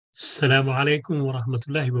Assalamu alaikum wa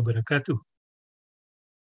rahmatullahi wa barakatuh.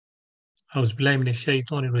 A'udhu billahi minash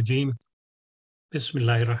shaitanir rajeem.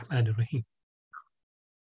 Bismillahir Rahmanir Rahim.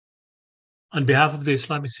 On behalf of the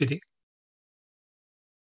IslamiCity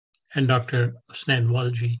and Dr. Hasnain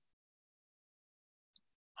Walji,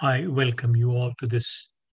 I welcome you all to this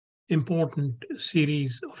important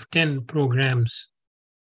series of 10 programs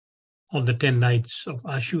on the 10 nights of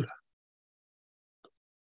Ashura.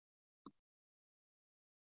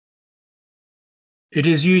 It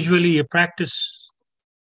is usually a practice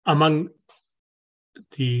among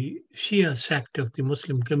the Shia sect of the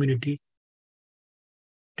Muslim community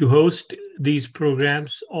to host these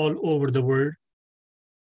programs all over the world,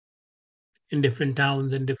 in different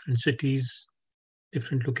towns and different cities,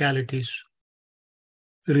 different localities,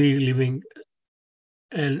 reliving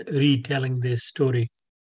and retelling the story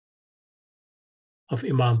of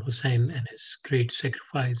Imam Hussein and his great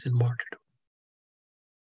sacrifice and martyrdom.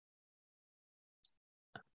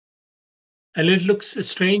 And it looks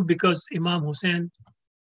strange because Imam Hussein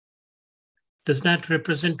does not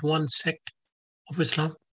represent one sect of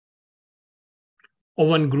Islam or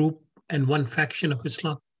one group and one faction of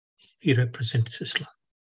Islam. He represents Islam.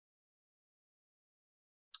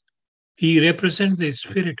 He represents the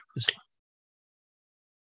spirit of Islam.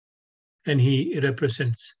 And he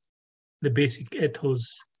represents the basic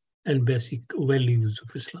ethos and basic values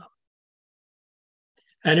of Islam.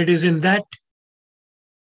 And it is in that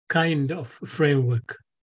kind of framework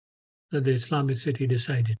that the IslamiCity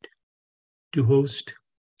decided to host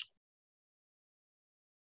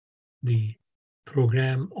the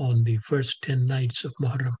program on the first 10 nights of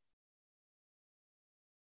Muharram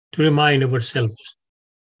to remind ourselves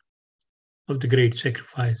of the great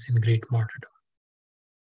sacrifice and great martyrdom.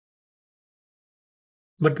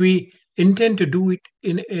 But we intend to do it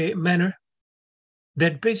in a manner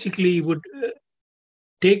that basically would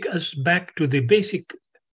take us back to the basic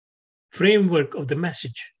framework of the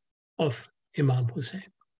message of Imam Hussein.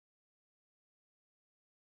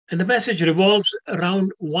 And the message revolves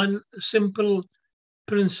around one simple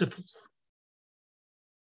principle.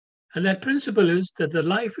 And that principle is that the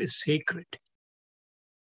life is sacred.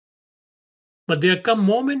 But there come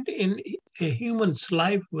moment in a human's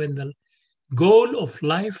life when the goal of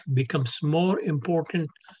life becomes more important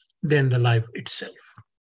than the life itself.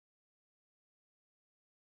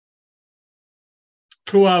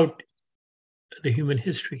 Throughout the human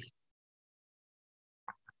history,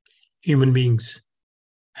 human beings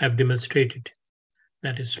have demonstrated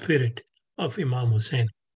that spirit of Imam Hussein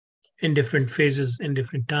in different phases, in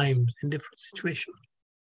different times, in different situations.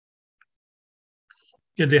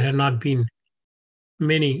 Yet there have not been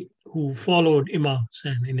many who followed Imam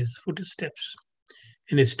Hussein in his footsteps,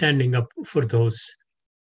 in his standing up for those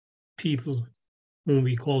people whom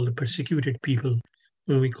we call the persecuted people,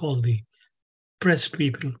 whom we call the oppressed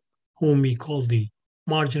people, whom we call the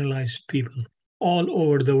marginalized people, all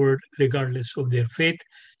over the world, regardless of their faith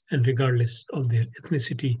and regardless of their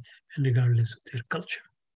ethnicity and regardless of their culture.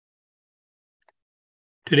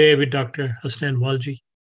 Today with Dr. Hasnain Walji,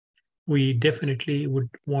 we definitely would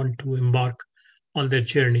want to embark on that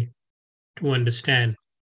journey to understand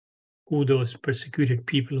who those persecuted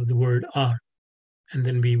people of the world are. And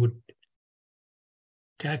then we would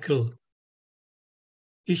tackle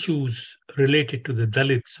issues related to the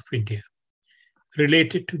Dalits of India,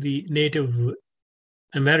 related to the Native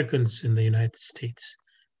Americans in the United States,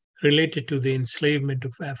 related to the enslavement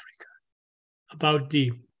of Africa, about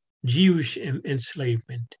the Jewish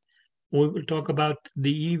enslavement. We will talk about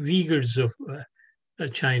the Uyghurs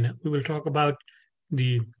of China. We will talk about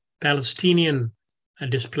the Palestinian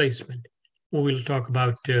displacement. We will talk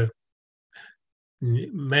about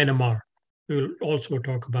Myanmar. We will also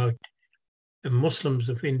talk about Muslims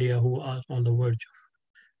of India who are on the verge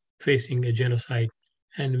of facing a genocide.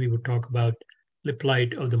 And we will talk about the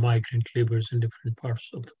plight of the migrant laborers in different parts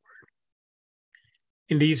of the world.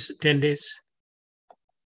 In these 10 days,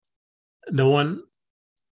 the one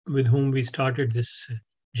with whom we started this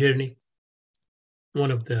journey,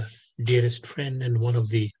 one of the dearest friend and one of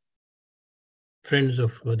the friends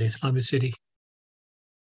of the IslamiCity,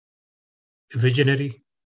 a visionary,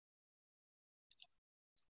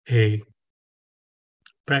 a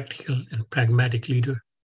practical and pragmatic leader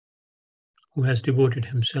who has devoted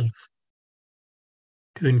himself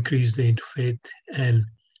to increase the interfaith and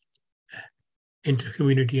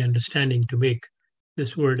inter-community understanding to make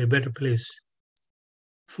this world a better place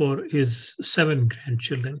for his 7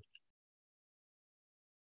 grandchildren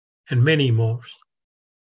and many more.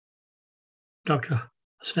 Dr.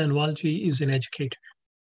 Aslam Walji is an educator.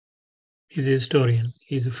 He's a historian,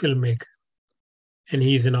 he's a filmmaker, and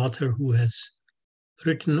he's an author who has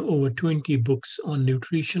written over 20 books on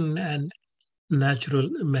nutrition and natural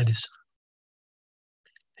medicine.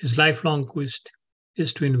 His lifelong quest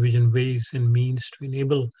is to envision ways and means to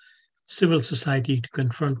enable civil society to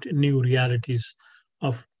confront new realities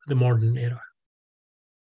of the modern era.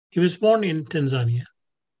 He was born in Tanzania.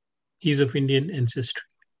 He's of Indian ancestry,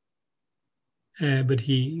 but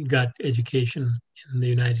he got education in the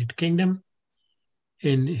United Kingdom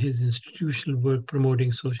in his institutional work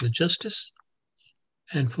promoting social justice,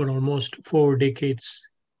 and for almost 4 decades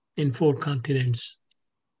in 4 continents,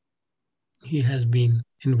 he has been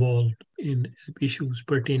involved in issues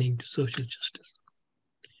pertaining to social justice.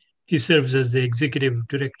 He serves as the executive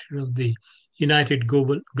director of the United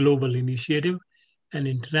Global Initiative, an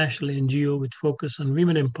international NGO with focus on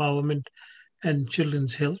women empowerment and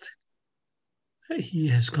children's health. He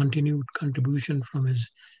has continued contribution from his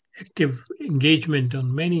active engagement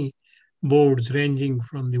on many boards, ranging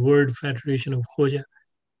from the World Federation of Hoja,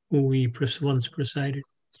 who he once presided,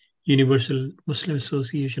 Universal Muslim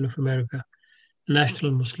Association of America,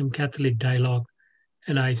 National Muslim Catholic Dialogue,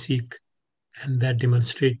 and ISEEK, and that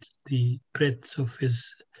demonstrates the breadth of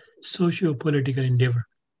his socio-political endeavor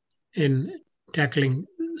in tackling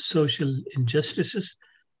social injustices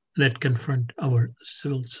that confront our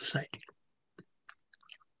civil society.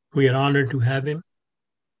 We are honored to have him.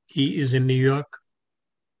 He is in New York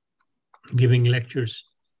giving lectures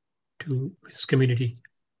to his community,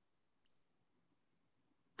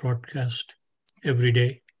 broadcast every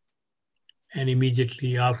day, and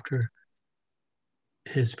immediately after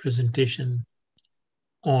his presentation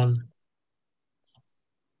on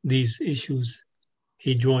these issues,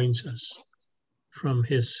 he joins us from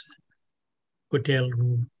his hotel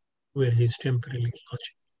room where he's temporarily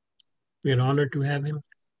lodging. We are honored to have him,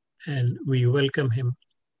 and we welcome him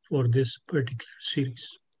for this particular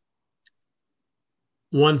series.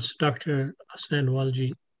 Once Dr. Hasnain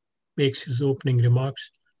Walji makes his opening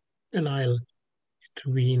remarks, and I'll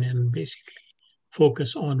intervene and basically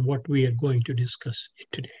focus on what we are going to discuss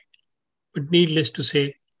today. But needless to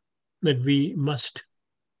say that we must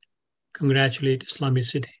congratulate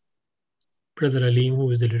IslamiCity, Brother Aleem,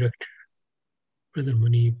 who is the director, Brother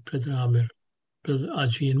Munib, Brother Amir, Brother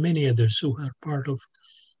Aji, and many others who are part of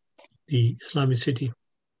the IslamiCity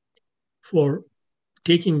for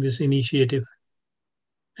taking this initiative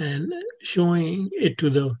and showing it to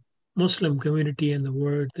the Muslim community and the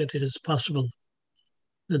world that it is possible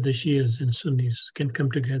that the Shias and Sunnis can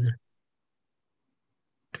come together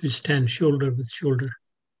to stand shoulder with shoulder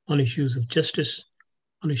on issues of justice,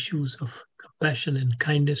 on issues of compassion and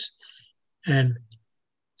kindness, and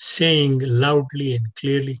saying loudly and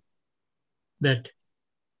clearly that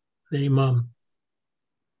the Imam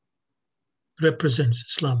represents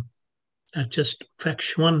Islam, not just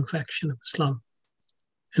one faction of Islam.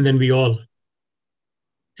 And then we all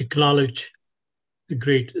acknowledge the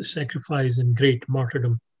great sacrifice and great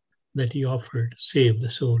martyrdom that he offered to save the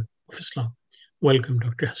soul of Islam. Welcome,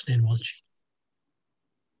 Dr. Hasnain Walji.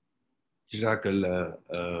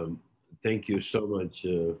 Jazakallah. Thank you so much,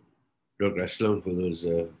 Dr. Aslam, for those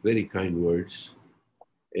very kind words.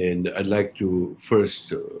 And I'd like to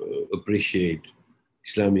first appreciate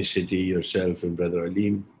IslamiCity, yourself, and Brother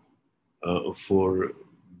Aleem for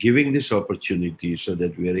giving this opportunity so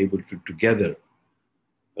that we are able to together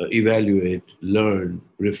evaluate, learn,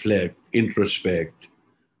 reflect, introspect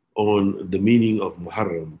on the meaning of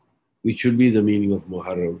Muharram, which should be the meaning of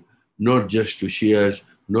Muharram, not just to Shias,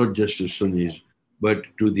 not just to Sunnis, but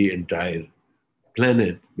to the entire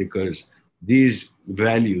planet, because these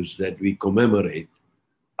values that we commemorate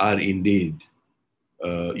are indeed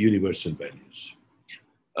universal values.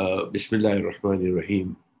 Bismillahir Rahmanir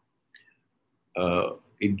Rahim.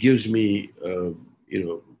 It gives me,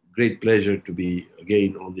 great pleasure to be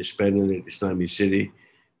again on this panel at IslamiCity.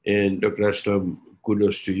 And Dr. Aslam,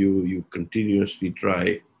 kudos to you. You continuously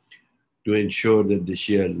try to ensure that the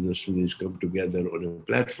Shias and the Sunnis come together on a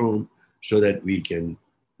platform so that we can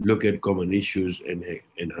look at common issues and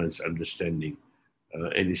enhance understanding.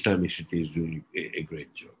 And IslamiCity is doing a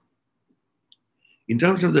great job. In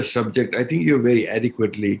terms of the subject, I think you very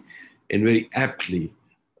adequately and very aptly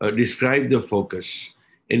described the focus.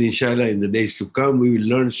 And inshallah, in the days to come, we will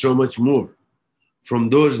learn so much more from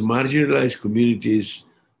those marginalized communities,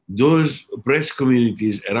 those oppressed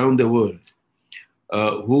communities around the world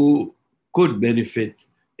who could benefit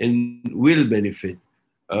and will benefit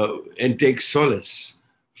and take solace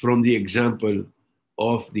from the example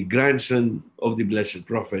of the grandson of the Blessed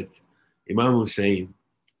Prophet, Imam Hussein,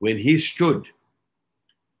 when he stood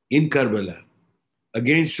in Karbala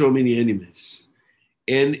against so many enemies.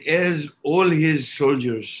 And as all his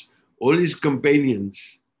soldiers, all his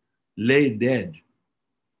companions lay dead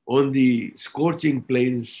on the scorching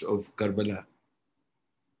plains of Karbala,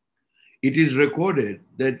 it is recorded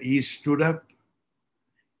that he stood up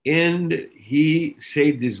and he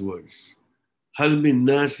said these words, Hal min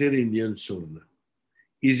nasirin yansurna.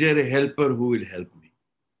 Is there a helper who will help me?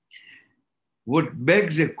 What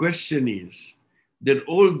begs a question is that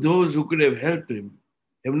all those who could have helped him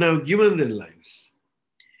have now given their lives.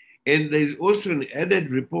 And there is also an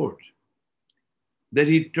added report that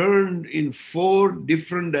he turned in 4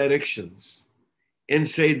 different directions and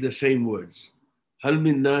said the same words. Hal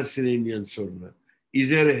min nasirin yansurna.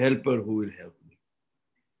 Is there a helper who will help me?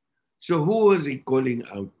 So who was he calling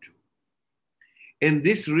out to? And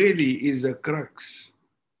this really is the crux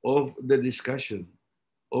of the discussion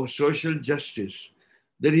of social justice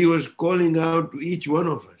that he was calling out to each one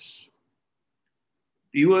of us.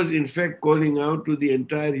 He was in fact calling out to the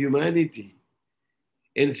entire humanity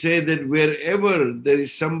and say that wherever there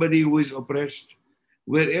is somebody who is oppressed,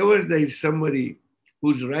 wherever there is somebody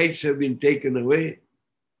whose rights have been taken away,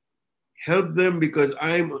 help them, because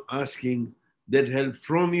I'm asking that help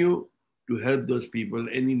from you to help those people.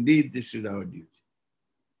 And indeed, this is our duty.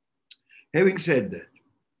 Having said that,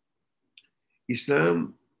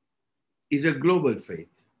 Islam is a global faith.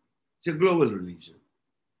 It's a global religion.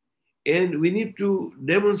 And we need to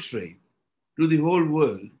demonstrate to the whole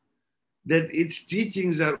world that its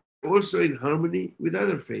teachings are also in harmony with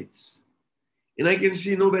other faiths. And I can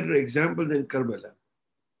see no better example than Karbala,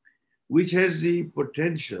 which has the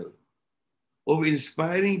potential of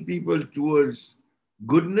inspiring people towards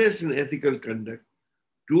goodness and ethical conduct,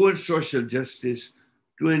 towards social justice,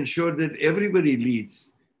 to ensure that everybody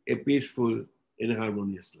leads a peaceful and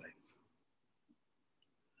harmonious life.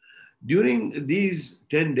 During these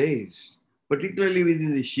 10 days, particularly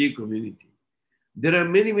within the Shia community, there are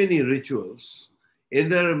many, many rituals,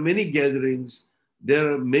 and there are many gatherings,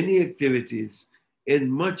 there are many activities,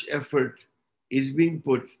 and much effort is being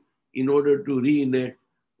put in order to reenact,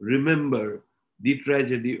 remember the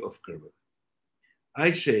tragedy of Karbala.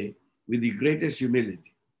 I say with the greatest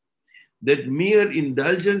humility that mere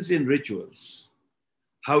indulgence in rituals,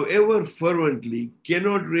 however fervently,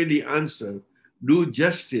 cannot really do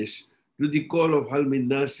justice to the call of Hal min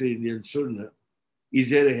nasirin yansurna.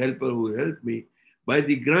 Is there a helper who will help me? By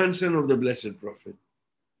the grandson of the Blessed Prophet,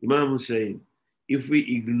 Imam Hussein, if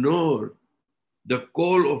we ignore the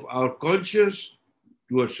call of our conscience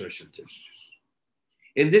towards social justice.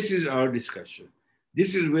 And this is our discussion.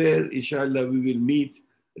 This is where, inshallah, we will meet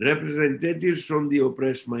representatives from the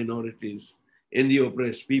oppressed minorities and the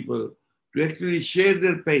oppressed people to actually share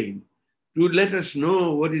their pain, to let us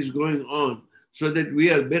know what is going on so that we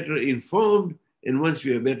are better informed. And once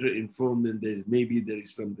we are better informed, then maybe there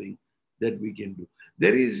is something that we can do.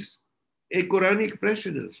 There is a Quranic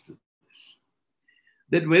precedence to this,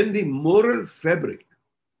 that when the moral fabric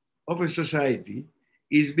of a society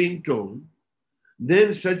is being torn,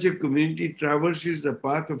 then such a community traverses the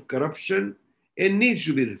path of corruption and needs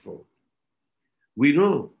to be reformed. We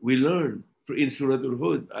know, we learn in Surah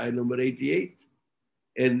Al-Hud, ayah number 88,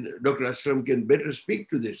 and Dr. Aslam can better speak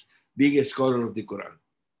to this, being a scholar of the Quran,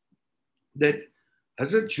 that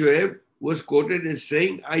Hazrat Shuaib was quoted as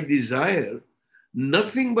saying, I desire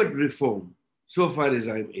nothing but reform so far as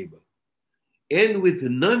I am able. And with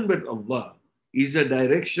none but Allah is the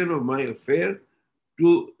direction of my affair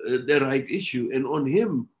to the right issue, and on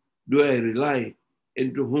him do I rely,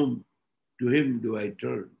 and to him do I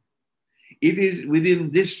turn. It is within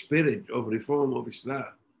this spirit of reform of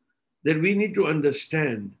Islam that we need to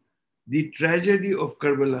understand the tragedy of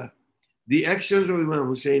Karbala, the actions of Imam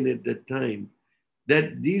Hussein at that time,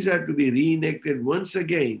 that these are to be reenacted once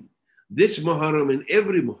again, this Muharram and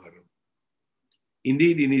every Muharram.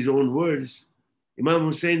 Indeed, in his own words, Imam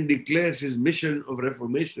Hussein declares his mission of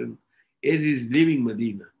reformation as his leaving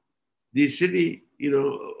Medina, the city,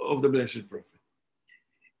 of the Blessed Prophet.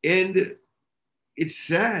 And it's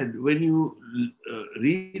sad when you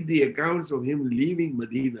read the accounts of him leaving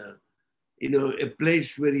Medina, a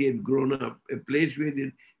place where he had grown up, a place where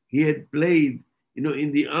he had played,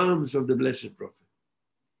 in the arms of the Blessed Prophet.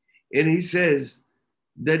 And he says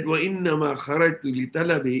that وَإِنَّمَا خَرَجْتُ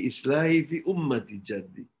لِطَلَبِ إِصْلَاحِ فِي أُمَّةِ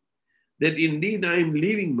جَدِّي, that indeed I am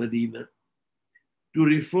leaving Medina to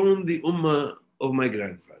reform the ummah of my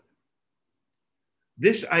grandfather.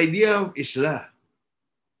 This idea of Islah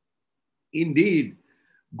indeed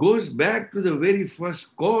goes back to the very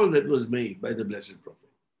first call that was made by the Blessed Prophet,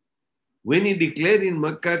 when he declared in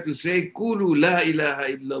Makkah to say, Kulu la ilaha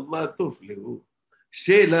illallah tuflihu.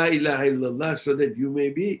 Say la ilaha illallah so that you may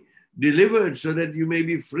be delivered, so that you may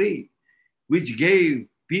be free, which gave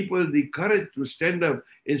people the courage to stand up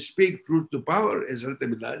and speak truth to power, as Hazrat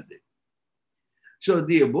Bilal did. So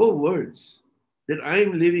the above words, that I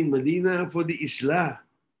am leaving Medina for the Islah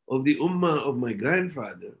of the Ummah of my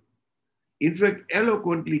grandfather, in fact,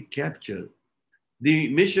 eloquently capture the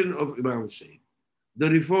mission of Imam Hussein, the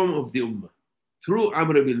reform of the Ummah, through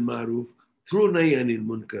Amr bil Maruf, through Nahy anil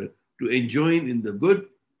Munkar, to enjoin in the good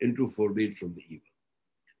and to forbid from the evil.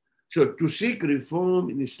 So to seek reform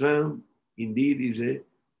in Islam indeed is a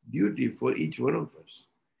duty for each one of us.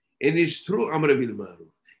 And it's through Amr bil Maruf,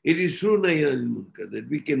 it is through Nahy anil Munkar that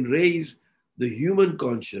we can raise the human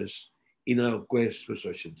conscience in our quest for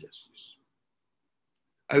social justice.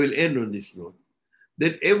 I will end on this note,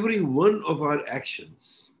 that every one of our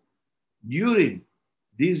actions during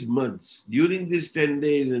these months, during these 10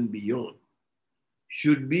 days and beyond,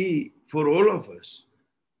 should be, for all of us,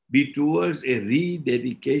 be towards a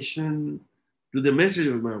rededication to the message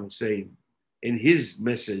of Imam Hussein and his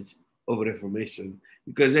message of reformation,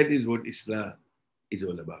 because that is what Islam is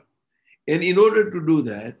all about. And in order to do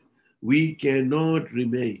that, we cannot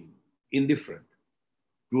remain indifferent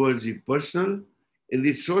towards the personal and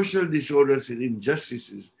the social disorders and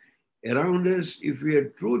injustices around us if we are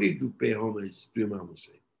truly to pay homage to Imam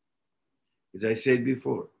Hussein. As I said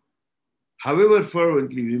before, however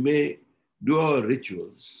fervently we may do our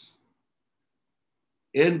rituals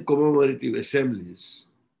and commemorative assemblies,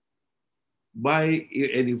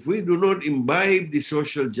 and if we do not imbibe the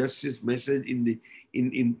social justice message in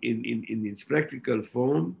its practical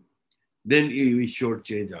form, then we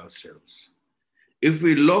shortchange ourselves. If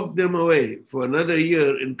we lock them away for another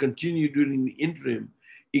year and continue during the interim,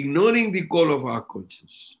 ignoring the call of our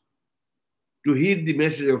conscience to heed the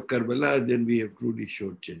message of Karbala, then we have truly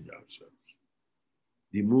shortchanged ourselves.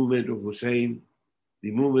 The movement of Hussein,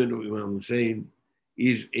 the movement of Imam Hussein,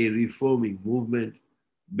 is a reforming movement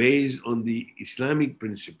based on the Islamic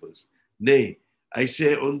principles. Nay, I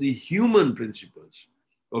say on the human principles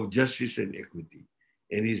of justice and equity.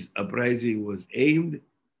 And his uprising was aimed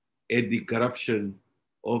at the corruption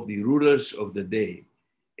of the rulers of the day.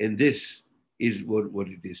 And this is what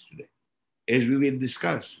it is today. As we will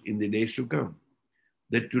discuss in the days to come,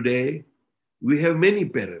 that today we have many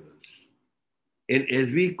parallels. And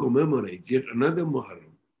as we commemorate yet another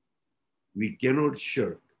Muharram, we cannot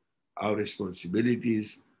shirk our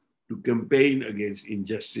responsibilities to campaign against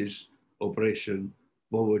injustice, oppression,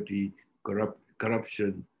 poverty,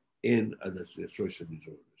 corruption, and other social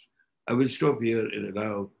disorders. I will stop here and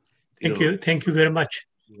allow. Thank you very much.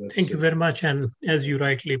 Thank you very much. And as you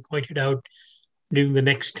rightly pointed out, during the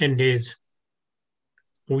next 10 days,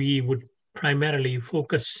 we would primarily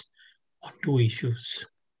focus on two issues.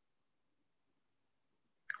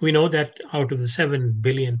 We know that out of the 7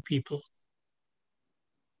 billion people,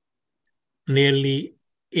 nearly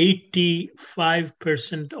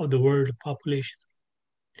 85% of the world population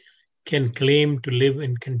can claim to live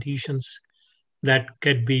in conditions that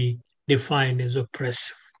could be defined as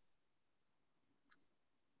oppressive.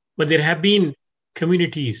 But there have been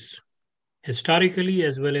communities, historically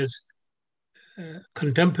as well as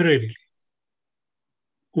contemporarily,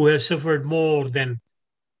 who have suffered more than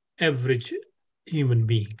average human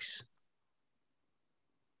beings.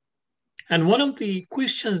 And one of the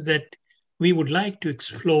questions that we would like to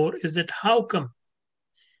explore is that how come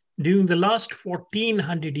during the last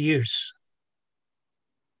 1400 years,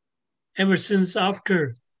 ever since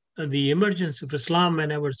after the emergence of Islam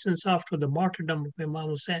and ever since after the martyrdom of Imam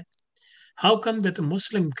Hussein, how come that the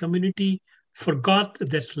Muslim community forgot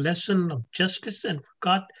that lesson of justice and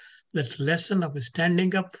forgot that lesson of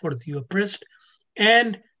standing up for the oppressed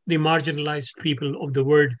and the marginalized people of the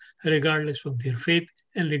world, regardless of their faith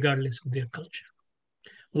and regardless of their culture?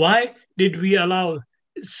 Why did we allow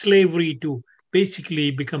slavery to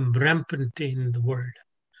basically become rampant in the world?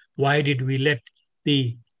 Why did we let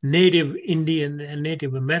the Native Indian and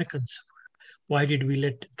Native Americans suffer? Why did we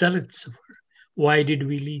let Dalits suffer? Why did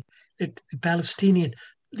we let the Palestinian?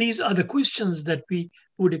 These are the questions that we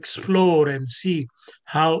would explore and see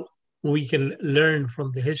how we can learn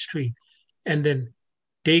from the history and then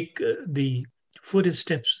take the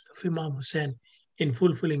footsteps of Imam Hussein in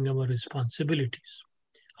fulfilling our responsibilities.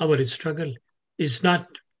 Our struggle is not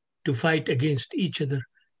to fight against each other.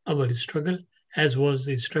 Our struggle, as was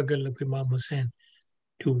the struggle of Imam Hussein,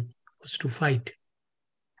 was to fight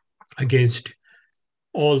against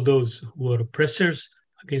all those who are oppressors,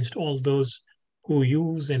 against all those who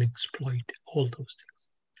use and exploit all those things.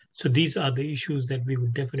 So these are the issues that we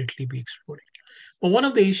would definitely be exploring. But one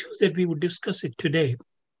of the issues that we would discuss it today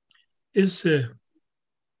is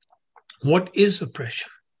what is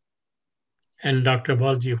oppression? And Dr.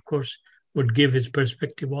 Walji, of course, would give his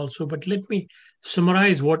perspective also. But let me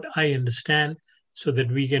summarize what I understand so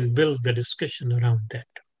that we can build the discussion around that.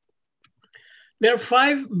 There are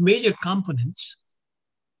 5 major components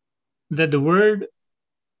that the world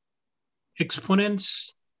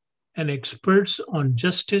exponents and experts on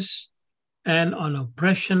justice and on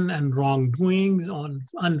oppression and wrongdoing, on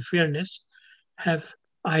unfairness, have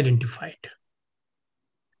identified,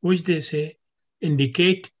 which they say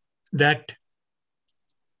indicate that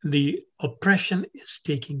the oppression is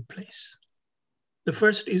taking place. The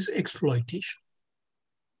first is exploitation.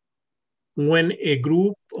 When a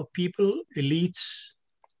group of people, elites,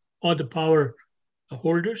 or the power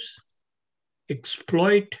holders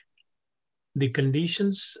exploit the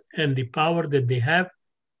conditions and the power that they have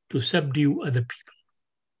to subdue other people.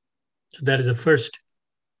 So that is the first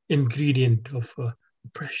ingredient of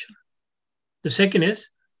oppression. The second is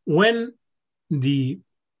when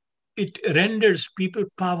it renders people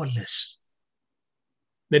powerless.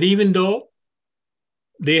 That even though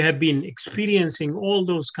they have been experiencing all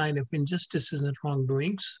those kind of injustices and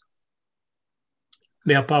wrongdoings,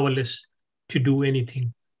 they are powerless to do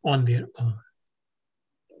anything on their own.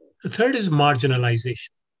 The third is marginalization.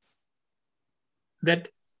 That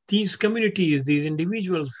these communities, these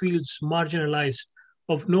individuals feel marginalized,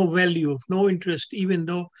 of no value, of no interest, even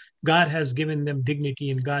though God has given them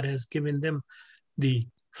dignity and God has given them the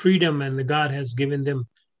freedom and God has given them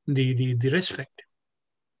the respect.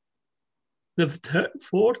 The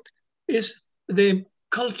fourth is the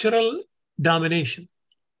cultural domination,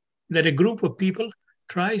 that a group of people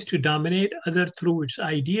tries to dominate other through its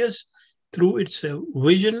ideas, through its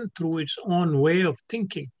vision, through its own way of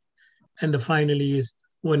thinking. And the finally is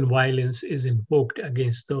when violence is invoked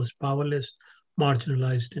against those powerless,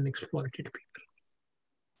 marginalized, and exploited people.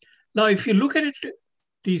 Now, if you look at it,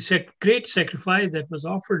 the great sacrifice that was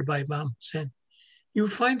offered by Imam Hussein, you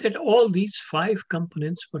find that all these 5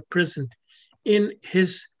 components were present in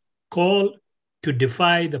his call to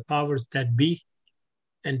defy the powers that be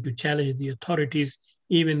and to challenge the authorities,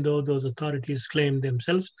 even though those authorities claim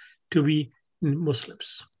themselves to be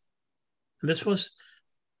Muslims.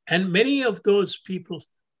 And many of those people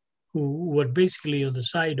who were basically on the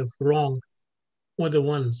side of wrong were the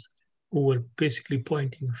ones who were basically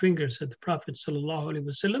pointing fingers at the Prophet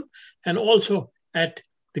ﷺ and also at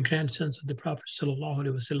the grandsons of the Prophet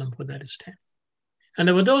ﷺ for that stand. And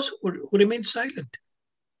there were those who remained silent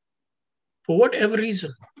for whatever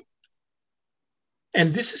reason.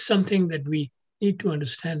 And this is something that we need to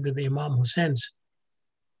understand, that the Imam Hussein's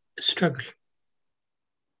struggle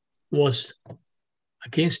was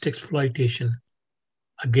against exploitation,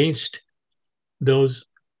 against those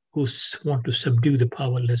who want to subdue the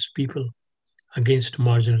powerless people, against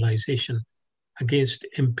marginalization, against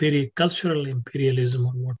cultural imperialism,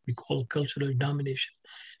 or what we call cultural domination,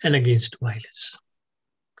 and against violence.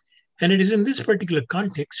 And it is in this particular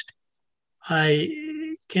context, I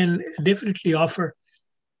can definitely offer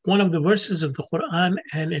one of the verses of the Quran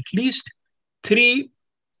and at least 3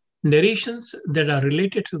 narrations that are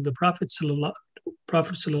related to the Prophet Sallallahu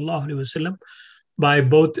Alaihi Wasallam by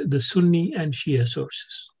both the Sunni and Shia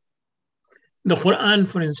sources. The Quran,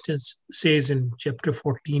 for instance, says in chapter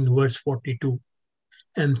 14, verse 42,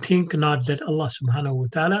 and think not that Allah subhanahu wa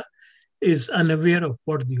ta'ala is unaware of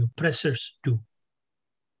what the oppressors do.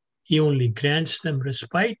 He only grants them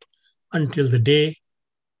respite until the day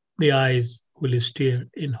the eyes will stare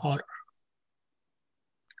in horror.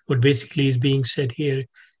 What basically is being said here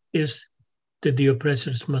is that the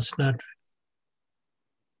oppressors must not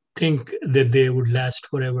think that they would last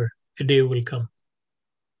forever. A day will come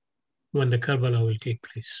when the Karbala will take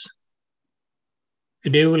place. A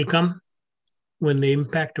day will come when the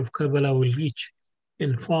impact of Karbala will reach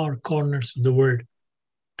in far corners of the world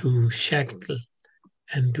to shackle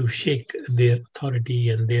and to shake their authority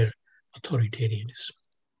and their authoritarianism.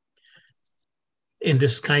 In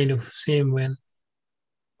this kind of same way,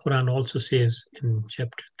 Quran also says in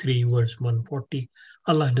chapter 3, verse 140,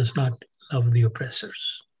 Allah does not love the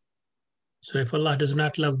oppressors. So if Allah does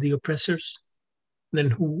not love the oppressors, then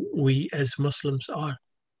who we as Muslims are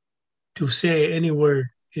to say any word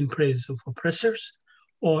in praise of oppressors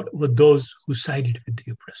or with those who sided with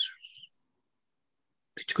the oppressors,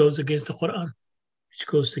 which goes against the Quran, which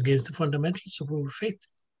goes against the fundamentals of our faith.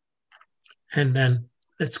 And then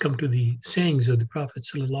let's come to the sayings of the Prophet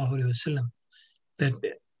ﷺ, that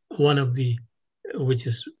one of the, which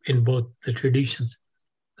is in both the traditions,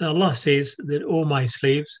 Allah says that, O my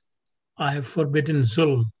slaves, I have forbidden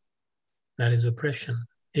zulm, that is oppression,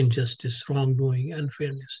 injustice, wrongdoing,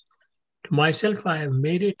 unfairness. To myself, I have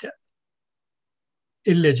made it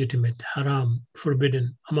illegitimate, haram,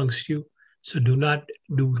 forbidden amongst you. So do not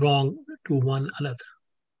do wrong to one another.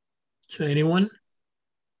 So anyone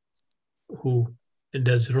who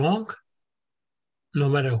does wrong no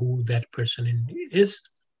matter who that person is,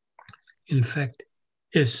 in fact,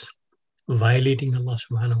 is violating Allah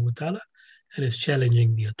subhanahu wa ta'ala and is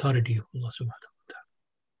challenging the authority of Allah subhanahu wa ta'ala.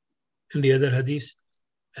 In the other hadith,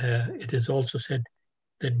 it is also said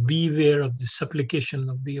that beware of the supplication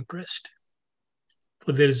of the oppressed,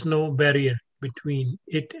 for there is no barrier between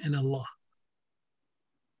it and Allah.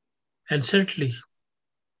 And certainly,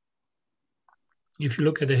 if you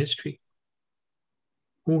look at the history,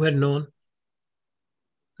 who had known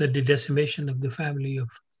that the decimation of the family of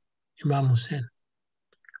Imam Hussein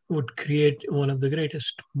would create one of the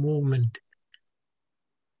greatest movement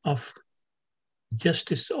of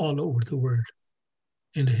justice all over the world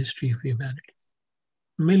in the history of humanity.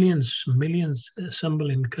 Millions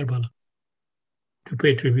assemble in Karbala to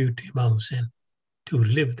pay tribute to Imam Hussein, to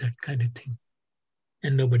live that kind of thing.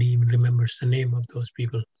 And nobody even remembers the name of those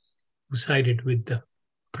people who sided with the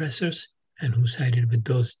oppressors and who sided with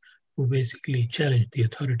those who basically challenged the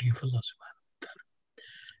authority of Allah subhanahu wa ta'ala.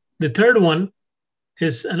 The third one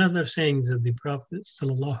is another saying of the Prophet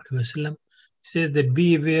sallallahu alaihi wasallam, says that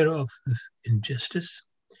be aware of injustice,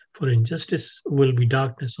 for injustice will be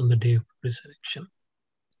darkness on the day of resurrection.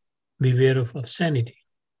 Beware of obscenity,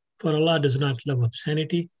 for Allah does not love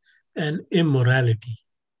obscenity and immorality.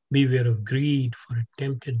 Beware of greed, for it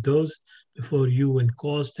tempted those before you and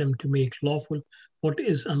caused them to make lawful what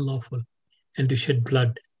is unlawful, and to shed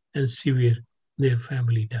blood and sever their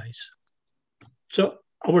family ties. So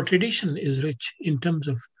our tradition is rich in terms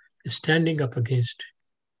of standing up against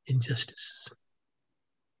injustices.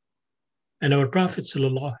 And our Prophet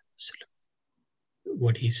sallallahu alaihi wasallam,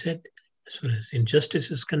 what he said, as far as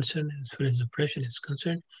injustice is concerned, as far as oppression is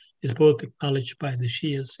concerned, is both acknowledged by the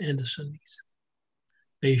Shias and the Sunnis.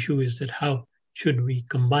 The issue is that how should we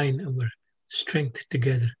combine our strength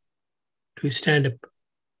together to stand up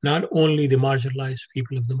not only the marginalized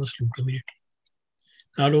people of the Muslim community,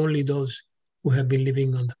 not only those who have been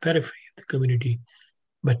living on the periphery of the community,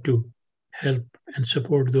 but to help and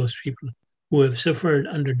support those people who have suffered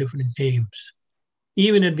under different names,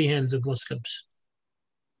 even at the hands of Muslims,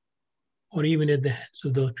 or even at the hands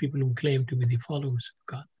of those people who claim to be the followers of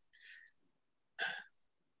God,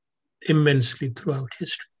 immensely throughout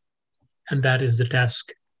history. And that is the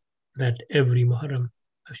task that every Muharram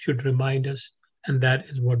should remind us, and that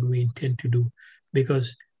is what we intend to do.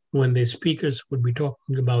 Because when the speakers would be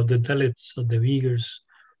talking about the Dalits or the Uyghurs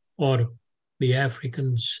or the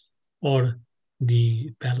Africans or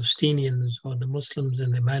the Palestinians or the Muslims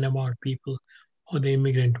and the Myanmar people or the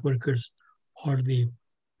immigrant workers or the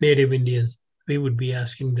native Indians, we would be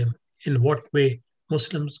asking them in what way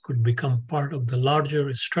Muslims could become part of the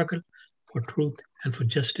larger struggle for truth and for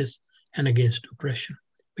justice and against oppression.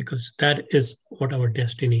 Because that is what our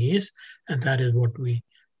destiny is, and that is what we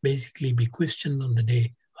basically be questioned on the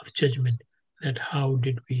day of judgment, that how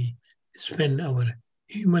did we spend our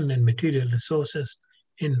human and material resources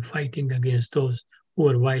in fighting against those who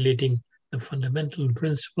are violating the fundamental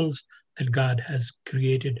principles that God has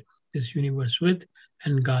created this universe with,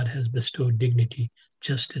 and God has bestowed dignity,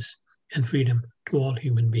 justice, and freedom to all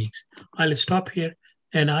human beings. I'll stop here,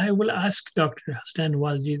 and I will ask Dr. Hasnain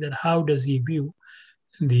Walji that how does he view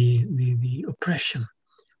the oppression?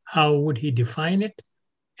 How would he define it?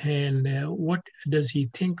 And what does he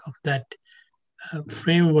think of that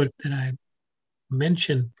framework that I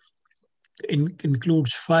mentioned?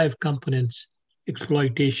 Includes 5 components: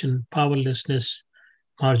 exploitation, powerlessness,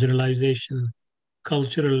 marginalization,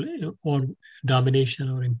 cultural or domination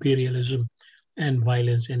or imperialism, and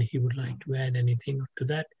violence. And he would like to add anything to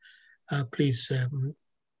that. Please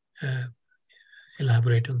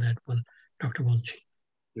elaborate on that one, Dr. Walji.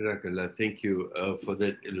 Jazakallah, thank you for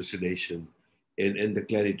that elucidation, and the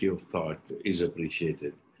clarity of thought is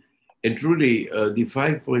appreciated. And truly, the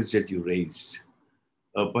 5 points that you raised,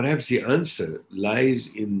 perhaps the answer lies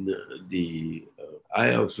in the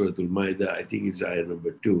ayah of Surah Al-Ma'idah. I think it's ayah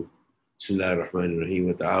number 2. Bismillah ar-Rahman ar-Rahim.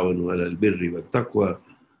 Wa ta'awanu ala al-birri wa taqwa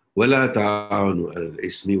wa la ta'awanu ala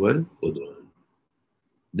al-ismi wal udwan.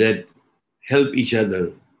 That help each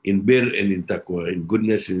other in bir and in taqwa, in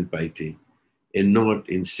goodness and in piety, and not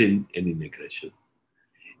in sin and in aggression.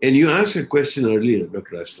 And you asked a question earlier,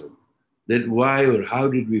 Dr. Aslam, that why or how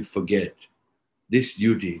did we forget this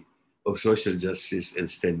duty of social justice and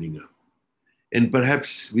standing up? And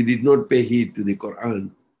perhaps we did not pay heed to the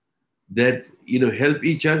Quran that, help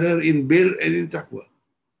each other in bir and in taqwa.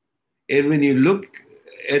 And when you look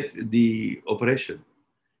at the oppression,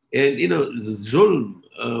 and, zulm,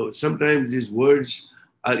 sometimes these words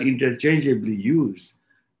are interchangeably used.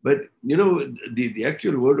 But, the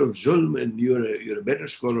actual word of zulm, and you're a better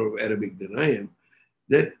scholar of Arabic than I am,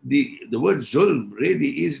 that the word zulm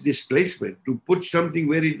really is displacement, to put something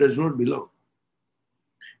where it does not belong.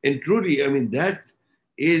 And truly, I mean, that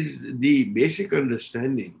is the basic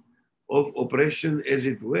understanding of oppression, as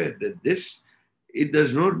it were, that it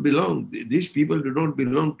does not belong. These people do not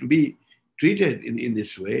belong to be treated in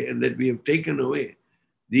this way, and that we have taken away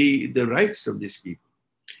the rights of these people.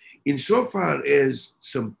 Insofar as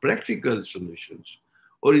some practical solutions,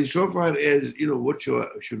 or insofar as, what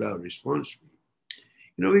should our response be?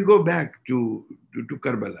 We go back to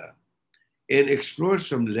Karbala and explore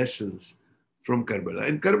some lessons from Karbala.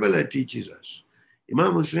 And Karbala teaches us,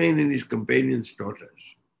 Imam Hussein and his companions taught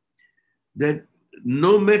us, that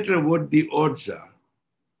no matter what the odds are,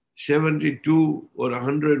 72 or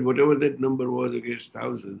 100, whatever that number was against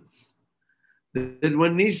thousands, that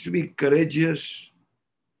one needs to be courageous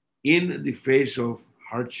in the face of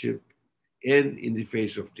hardship and in the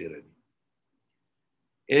face of tyranny.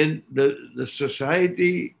 And the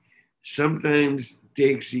society sometimes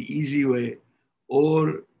takes the easy way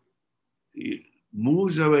or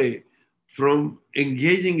moves away from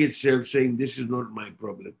engaging itself, saying, this is not my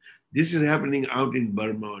problem. This is happening out in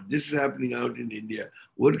Burma, or this is happening out in India.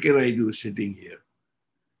 What can I do sitting here?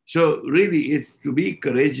 So really, it's to be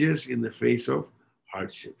courageous in the face of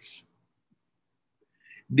hardships.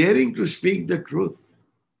 Daring to speak the truth,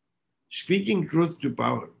 speaking truth to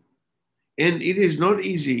power. And it is not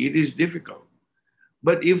easy, it is difficult.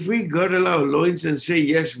 But if we girdle our loins and say,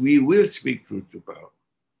 yes, we will speak truth to power,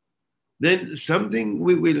 then something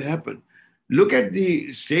will happen. Look at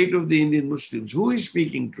the state of the Indian Muslims. Who is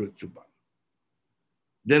speaking truth to power?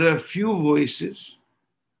 There are few voices,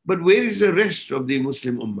 but where is the rest of the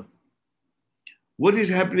Muslim Ummah? What is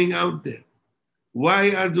happening out there?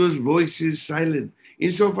 Why are those voices silent,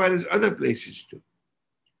 insofar as other places too?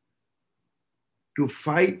 To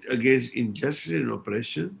fight against injustice and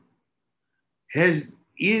oppression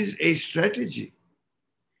is a strategy.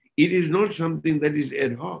 It is not something that is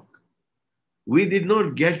ad hoc. We did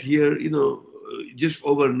not get here, just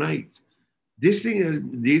overnight. These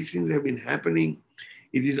things have been happening.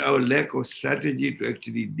 It is our lack of strategy to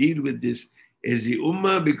actually deal with this as the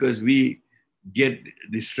Ummah, because we get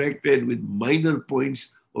distracted with minor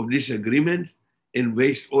points of disagreement and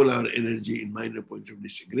waste all our energy in minor points of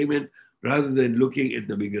disagreement, rather than looking at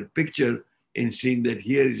the bigger picture and seeing that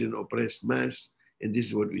here is an oppressed mass and this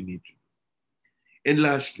is what we need to do. And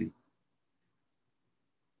lastly,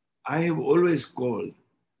 I have always called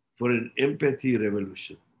for an empathy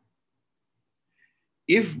revolution.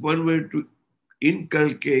 If one were to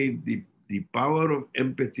inculcate the power of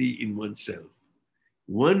empathy in oneself,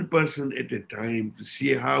 one person at a time, to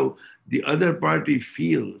see how the other party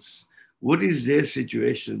feels, what is their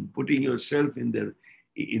situation, putting yourself in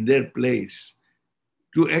their place,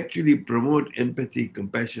 to actually promote empathy,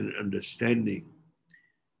 compassion, understanding,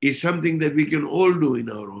 is something that we can all do in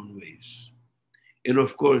our own ways. And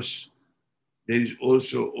of course, there is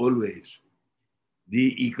also always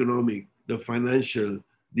the economic, the financial,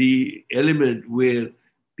 the element where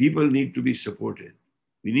people need to be supported.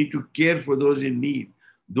 We need to care for those in need.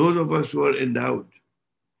 Those of us who are endowed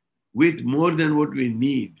with more than what we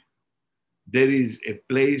need, there is a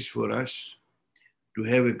place for us to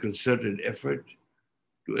have a concerted effort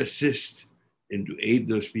to assist and to aid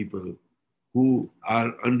those people who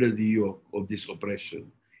are under the yoke of this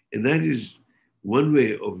oppression. And that is one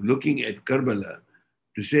way of looking at Karbala,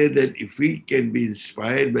 to say that if we can be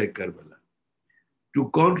inspired by Karbala to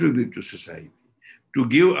contribute to society, to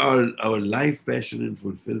give our life passion and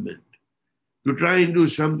fulfillment, to try and do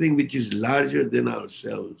something which is larger than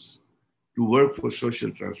ourselves, to work for social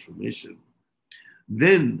transformation,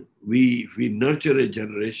 then we nurture a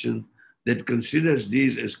generation that considers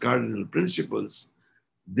these as cardinal principles,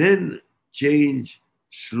 then change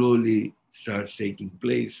slowly starts taking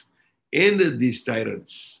place. And these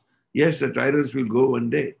tyrants, yes, the tyrants will go one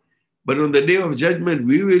day, but on the day of judgment,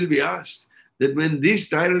 we will be asked that when these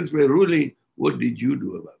tyrants were ruling, what did you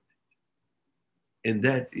do about it? And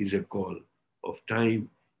that is a call of time,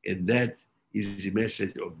 and that is the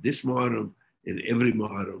message of this Muharram and every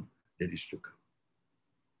Muharram that is to come.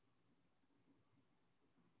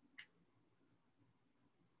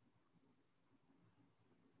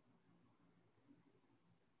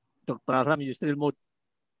 Dr. Aslam, you still mute.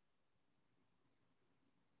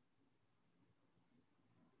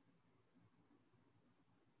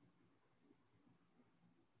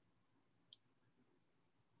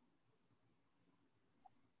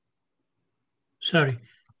 Sorry.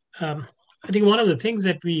 I think one of the things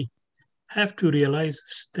that we have to realize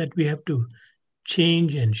is that we have to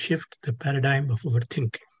change and shift the paradigm of our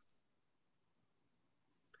thinking.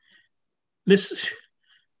 This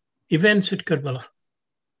events at Karbala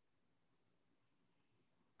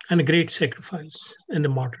and a great sacrifice and the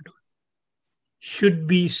martyrdom should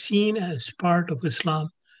be seen as part of Islam,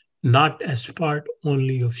 not as part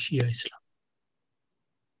only of Shia Islam.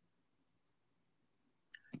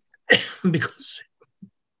 Because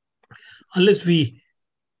unless we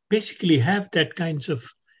basically have that kinds of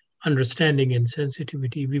understanding and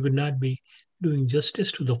sensitivity, we would not be doing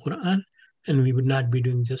justice to the Quran, and we would not be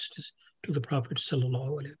doing justice to the Prophet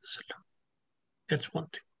sallallahu alaihi wasallam. That's one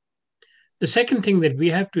thing. The second thing that we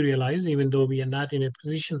have to realize, even though we are not in a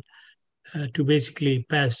position to basically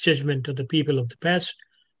pass judgment on the people of the past,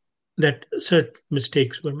 that certain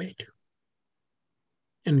mistakes were made,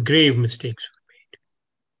 and grave mistakes were made.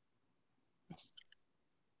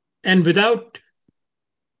 And without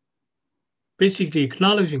basically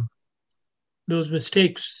acknowledging those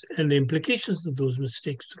mistakes and the implications of those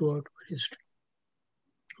mistakes throughout history,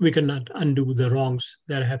 we cannot undo the wrongs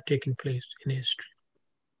that have taken place in history.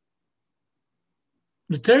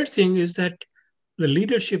 The third thing is that the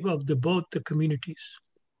leadership of both the communities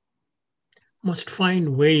must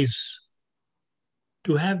find ways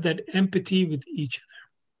to have that empathy with each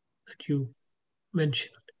other that you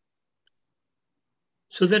mentioned,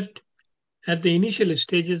 so that at the initial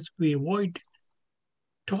stages we avoid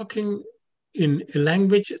talking in a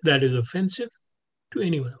language that is offensive to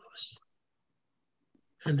any one of us,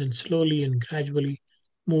 and then slowly and gradually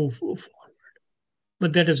move forward.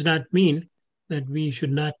 But that does not mean that we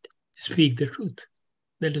should not speak the truth.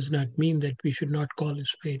 That does not mean that we should not call a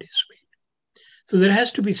spade a spade. So there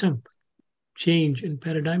has to be some change in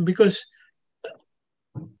paradigm, because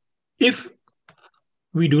if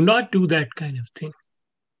we do not do that kind of thing,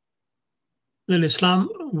 then Islam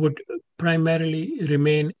would primarily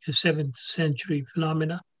remain a 7th century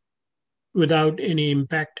phenomena without any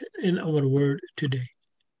impact in our world today.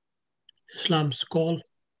 Islam's call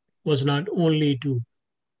was not only to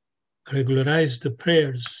regularize the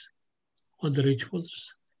prayers or the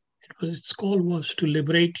rituals, its call was to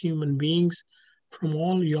liberate human beings from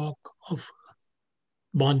all yoke of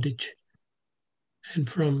bondage and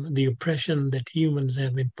from the oppression that humans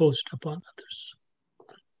have imposed upon others.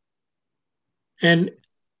 And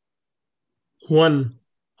one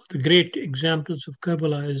of the great examples of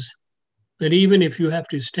Karbala is that even if you have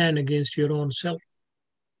to stand against your own self,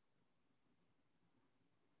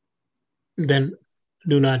 then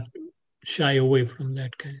do not shy away from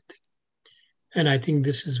that kind of thing. And I think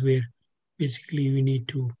this is where basically we need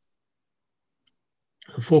to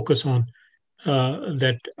focus on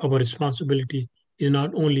that our responsibility is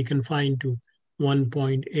not only confined to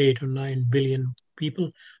 1.8 or 9 billion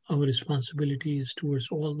people. Our responsibility is towards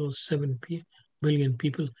all those 7 billion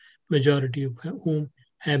people, majority of whom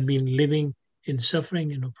have been living in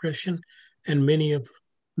suffering and oppression, and many of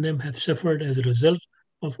them have suffered as a result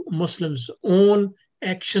of Muslims' own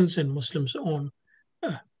actions and Muslims' own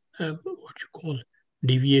what you call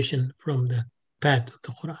deviation from the path of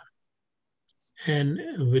the Quran. And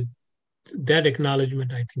with that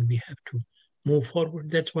acknowledgement, I think we have to move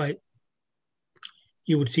forward. That's why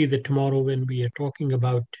you would see that tomorrow when we are talking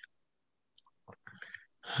about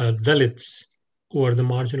Dalits, who are the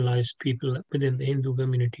marginalized people within the Hindu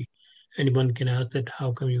community, anyone can ask that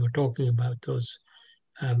how come you are talking about those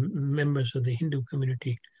members of the Hindu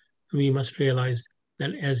community? We must realize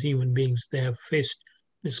that as human beings, they have faced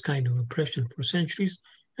this kind of oppression for centuries,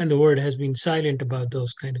 and the world has been silent about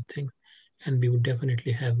those kind of things. And we would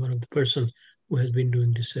definitely have one of the persons who has been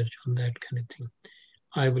doing research on that kind of thing.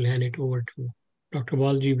 I will hand it over to Dr.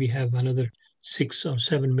 Walji. We have another 6 or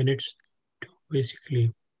 7 minutes to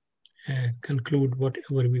basically conclude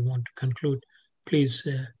whatever we want to conclude. Please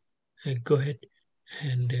go ahead,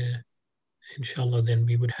 and inshallah then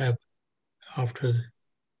we would have after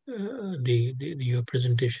your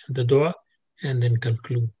presentation the dua, and then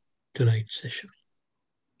conclude tonight's session.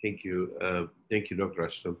 Thank you. Thank you, Dr.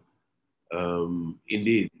 Aslam.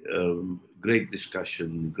 Indeed, great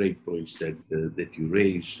discussion, great points that you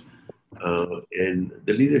raised. And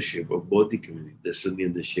the leadership of both the community, the Sunni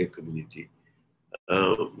and the Shia community,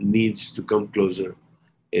 needs to come closer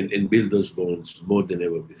and build those bonds more than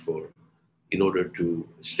ever before in order to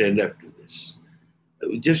stand up to this.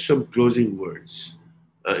 Just some closing words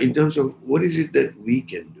in terms of what is it that we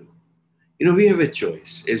can do. You know, we have a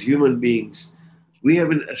choice. As human beings, we have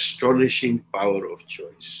an astonishing power of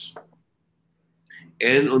choice.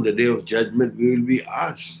 And on the day of judgment, we will be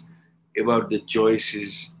asked about the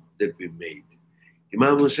choices that we made.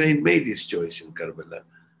 Imam Hussein made his choice in Karbala.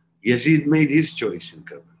 Yazid made his choice in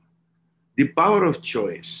Karbala. The power of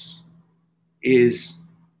choice is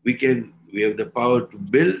we have the power to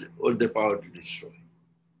build or the power to destroy.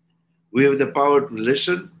 We have the power to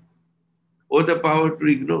listen or the power to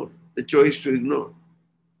ignore, the choice to ignore.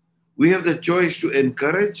 We have the choice to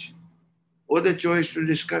encourage or the choice to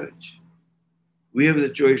discourage. We have the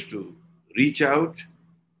choice to reach out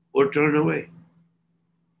or turn away.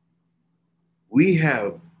 We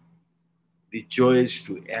have the choice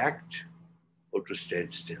to act or to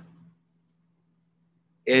stand still.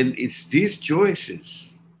 And it's these choices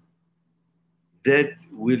that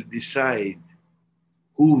will decide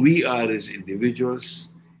who we are as individuals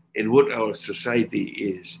and what our society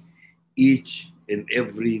is each and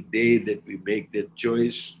every day that we make that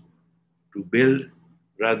choice to build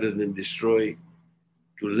rather than destroy,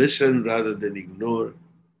 to listen rather than ignore,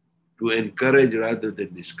 to encourage rather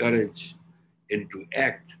than discourage, and to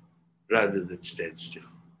act rather than stand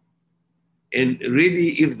still. And really,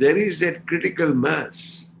 if there is that critical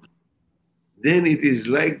mass, then it is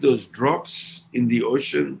like those drops in the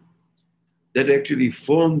ocean that actually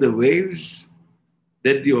form the waves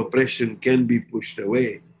that the oppression can be pushed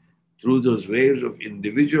away through those waves of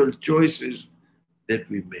individual choices that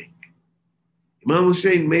we make. Imam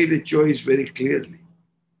Hussein made a choice very clearly.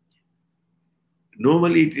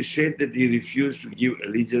 Normally it is said that he refused to give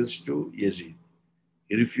allegiance to Yazid.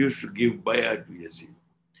 He refused to give bay'ah to Yazid.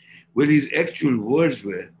 Well, his actual words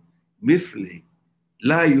were, mithli,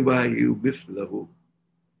 la yubahiu mithlahu,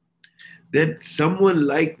 that someone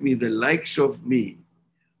like me, the likes of me,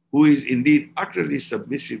 who is indeed utterly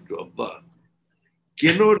submissive to Allah,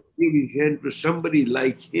 cannot give his hand to somebody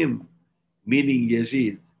like him, meaning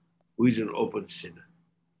Yazid, who is an open sinner.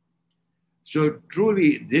 So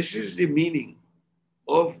truly, this is the meaning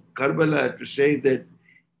of Karbala, to say that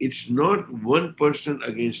it's not one person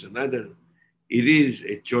against another. It is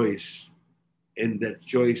a choice, and that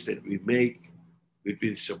choice that we make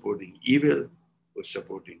between supporting evil or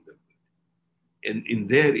supporting the good. And in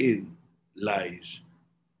therein lies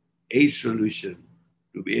a solution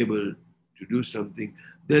to be able to do something.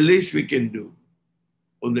 The least we can do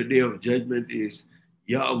on the day of judgment is,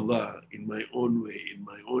 Ya Allah, in my own way, in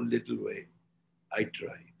my own little way, I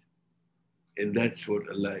tried. And that's what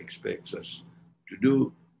Allah expects us to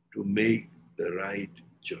do, to make the right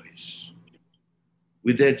choice.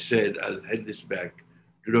 With that said, I'll hand this back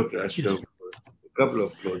to Dr. Aslam for a couple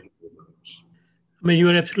of closing remarks. I mean, you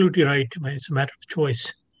are absolutely right. I mean, it's a matter of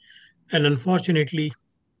choice. And unfortunately,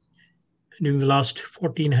 during the last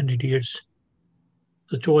 1400 years,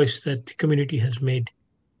 the choice that the community has made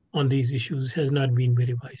on these issues has not been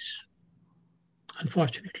very wise.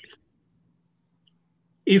 Unfortunately.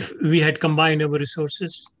 If we had combined our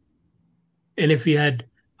resources and if we had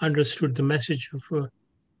understood the message of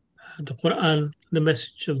the Quran, the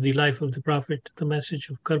message of the life of the Prophet, the message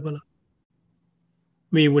of Karbala,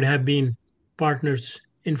 we would have been partners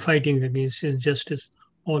in fighting against injustice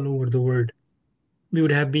all over the world. We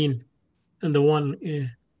would have been the one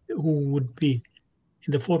who would be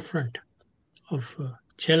in the forefront of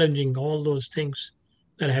challenging all those things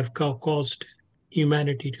that have caused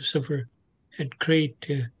humanity to suffer at great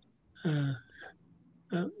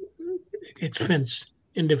expense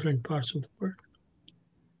in different parts of the world.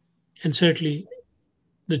 And certainly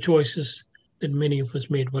the choices that many of us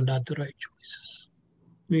made were not the right choices.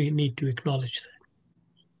 We need to acknowledge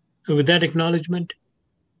that. And with that acknowledgement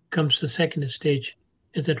comes the second stage,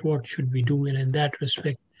 is that what should we do? And in that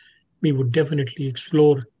respect, we would definitely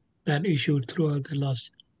explore that issue throughout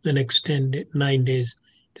the next 9 days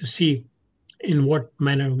to see in what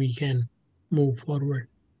manner we can move forward.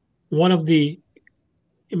 One of the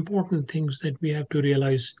important things that we have to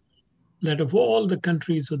realize that of all the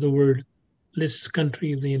countries of the world, this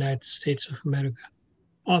country of the United States of America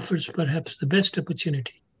offers perhaps the best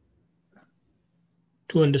opportunity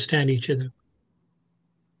to understand each other,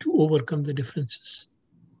 to overcome the differences,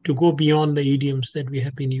 to go beyond the idioms that we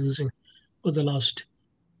have been using for the last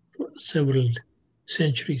several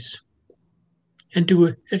centuries, and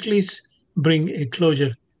to at least bring a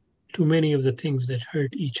closure to many of the things that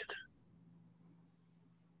hurt each other,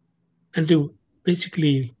 and to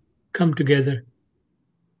basically come together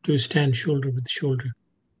to stand shoulder with shoulder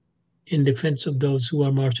in defense of those who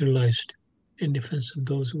are marginalized, in defense of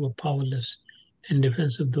those who are powerless, in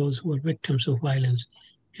defense of those who are victims of violence,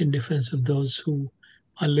 in defense of those who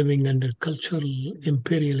are living under cultural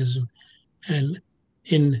imperialism, and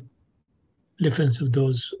in defense of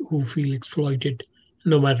those who feel exploited,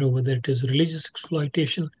 no matter whether it is religious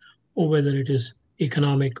exploitation or whether it is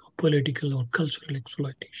economic or political or cultural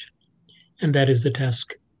exploitation. And that is the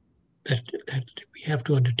task that we have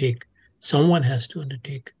to undertake. Someone has to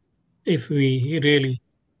undertake if we really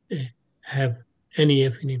have any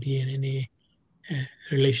affinity and any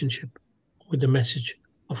relationship with the message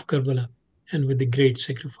of Karbala and with the great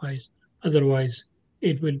sacrifice. Otherwise,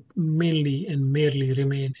 it will mainly and merely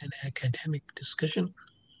remain an academic discussion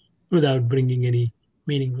without bringing any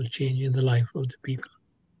meaningful change in the life of the people.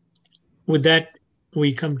 With that,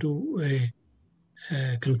 we come to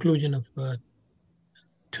a conclusion of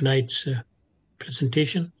tonight's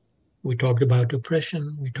presentation. We talked about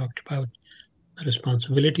oppression, we talked about the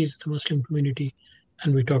responsibilities of the Muslim community,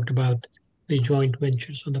 and we talked about the joint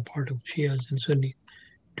ventures on the part of Shias and Sunnis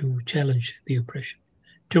to challenge the oppression.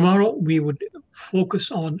 Tomorrow, we would focus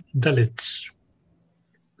on Dalits.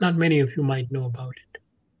 Not many of you might know about it.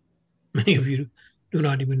 Many of you do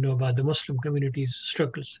not even know about the Muslim community's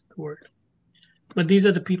struggles in the world. But these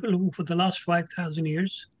are the people who, for the last 5,000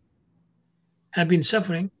 years, have been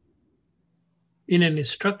suffering in a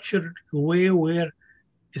structured way where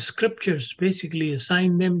scriptures basically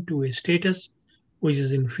assign them to a status which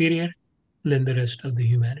is inferior than the rest of the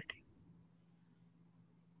humanity.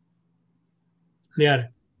 They are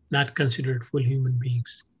not considered full human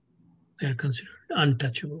beings. They are considered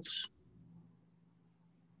untouchables.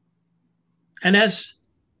 And as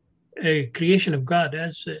a creation of God,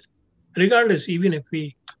 regardless, even if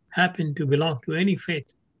we happen to belong to any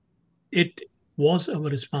faith, it was our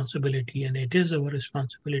responsibility and it is our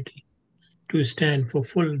responsibility to stand for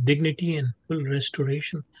full dignity and full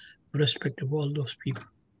restoration, respect of all those people.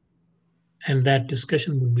 And that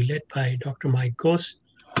discussion will be led by Dr. Mike Ghosh,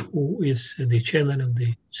 who is the chairman of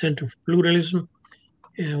the Center for Pluralism,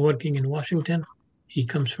 working in Washington. He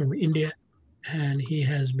comes from India, and he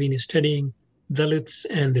has been studying Dalits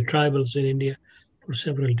and the tribals in India for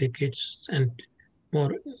several decades, and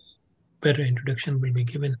better introduction will be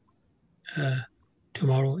given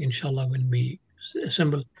tomorrow, inshallah, when we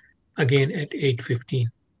assemble again at 8:15.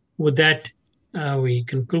 With that, we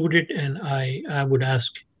concluded, and I would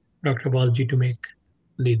ask Dr. Walji to make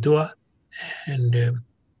the dua, and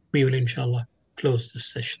we will, inshallah, close this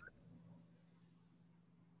session.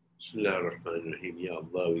 Bismillah ar-Rahman ar-Rahim. Ya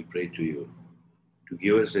Allah, we pray to you to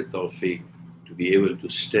give us the tawfiq to be able to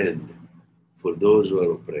stand for those who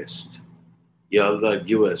are oppressed. Ya Allah,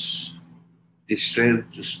 give us the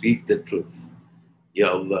strength to speak the truth.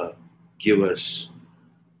 Ya Allah, give us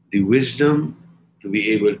the wisdom to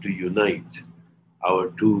be able to unite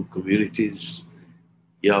our two communities.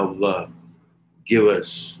 Ya Allah, give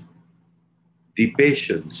us the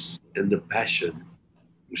patience and the passion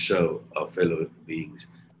to serve our fellow beings.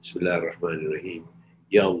 Bismillah ar-Rahman ar-Rahim.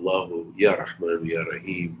 Ya Allahu, Ya Rahman, Ya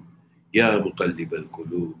Rahim, Ya Muqallib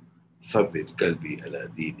al-Qulub, Thabbit qalbi ala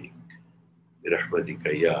dinik. برحمتك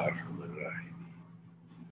يا أرحم